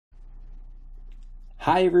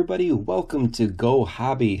Hi everybody, welcome to Go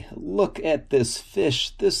Hobby. Look at this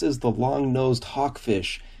fish. This is the long-nosed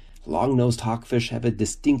hawkfish. Long-nosed hawkfish have a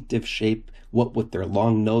distinctive shape, what with their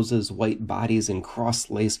long noses, white bodies, and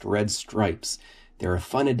cross-laced red stripes. They're a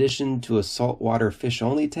fun addition to a saltwater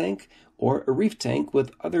fish-only tank or a reef tank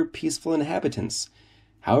with other peaceful inhabitants.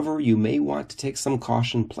 However, you may want to take some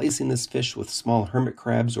caution placing this fish with small hermit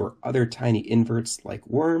crabs or other tiny inverts like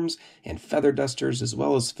worms and feather dusters, as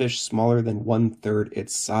well as fish smaller than 1/3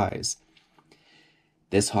 its size.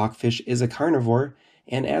 This hawkfish is a carnivore,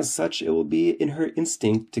 and as such it will be in her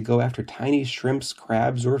instinct to go after tiny shrimps,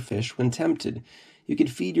 crabs, or fish when tempted. You can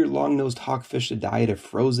feed your long-nosed hawkfish a diet of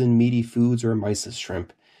frozen meaty foods or mysis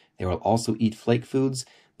shrimp. They will also eat flake foods,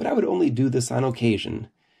 but I would only do this on occasion.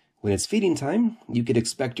 When it's feeding time, you could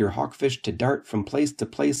expect your hawkfish to dart from place to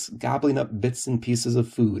place, gobbling up bits and pieces of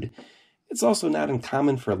food. It's also not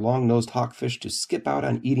uncommon for long-nosed hawkfish to skip out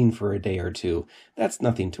on eating for a day or two. That's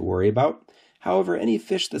nothing to worry about. However, any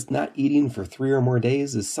fish that's not eating for 3 or more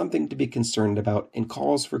days is something to be concerned about and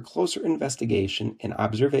calls for closer investigation and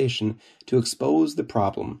observation to expose the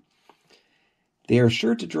problem. They are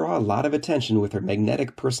sure to draw a lot of attention with their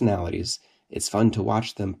magnetic personalities. It's fun to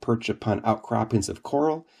watch them perch upon outcroppings of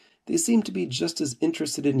coral. They seem to be just as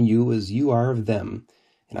interested in you as you are of them,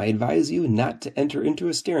 and I advise you not to enter into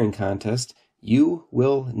a staring contest. You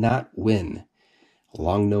will not win.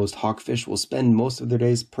 Long-nosed hawkfish will spend most of their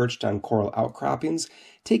days perched on coral outcroppings,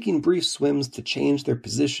 taking brief swims to change their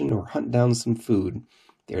position or hunt down some food.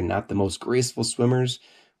 They are not the most graceful swimmers.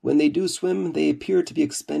 When they do swim, they appear to be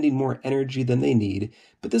expending more energy than they need,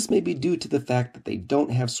 but this may be due to the fact that they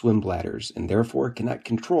don't have swim bladders and therefore cannot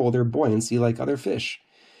control their buoyancy like other fish.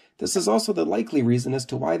 This is also the likely reason as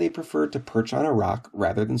to why they prefer to perch on a rock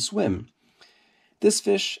rather than swim. This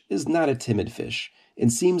fish is not a timid fish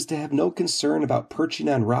and seems to have no concern about perching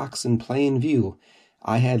on rocks in plain view.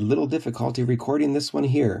 I had little difficulty recording this one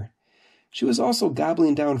here. She was also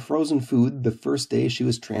gobbling down frozen food the first day she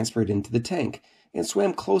was transferred into the tank and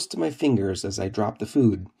swam close to my fingers as I dropped the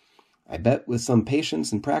food. I bet with some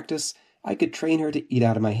patience and practice, I could train her to eat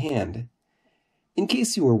out of my hand. In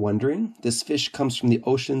case you were wondering, this fish comes from the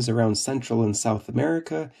oceans around Central and South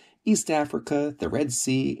America, East Africa, the Red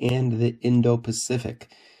Sea, and the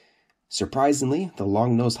Indo-Pacific. Surprisingly, the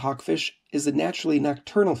long-nosed hawkfish is a naturally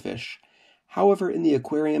nocturnal fish. However, in the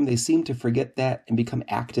aquarium, they seem to forget that and become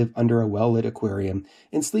active under a well-lit aquarium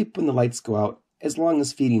and sleep when the lights go out, as long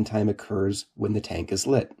as feeding time occurs when the tank is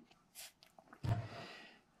lit.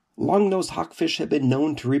 Long-nosed hawkfish have been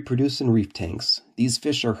known to reproduce in reef tanks. These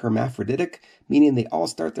fish are hermaphroditic, meaning they all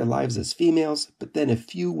start their lives as females, but then a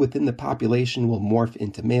few within the population will morph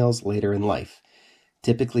into males later in life.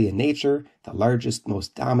 Typically in nature, the largest,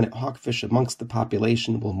 most dominant hawkfish amongst the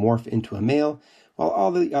population will morph into a male, while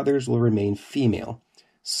all the others will remain female.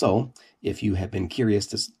 So, if you have been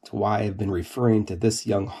curious as to why I've been referring to this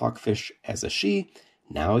young hawkfish as a she,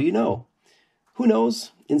 now you know. Who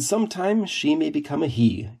knows, in some time she may become a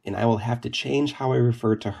he, and I will have to change how I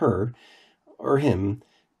refer to her, or him.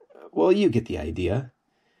 Well, you get the idea.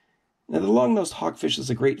 Now, the long-nosed hawkfish is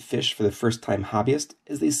a great fish for the first-time hobbyist,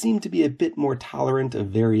 as they seem to be a bit more tolerant of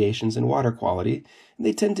variations in water quality, and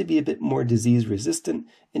they tend to be a bit more disease-resistant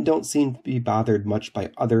and don't seem to be bothered much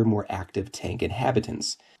by other more active tank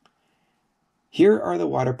inhabitants. Here are the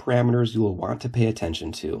water parameters you will want to pay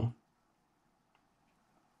attention to.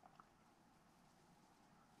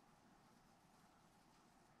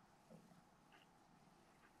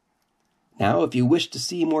 Now, if you wish to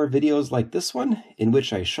see more videos like this one, in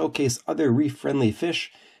which I showcase other reef-friendly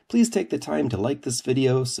fish, please take the time to like this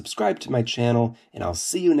video, subscribe to my channel, and I'll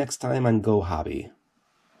see you next time on Go Hobby.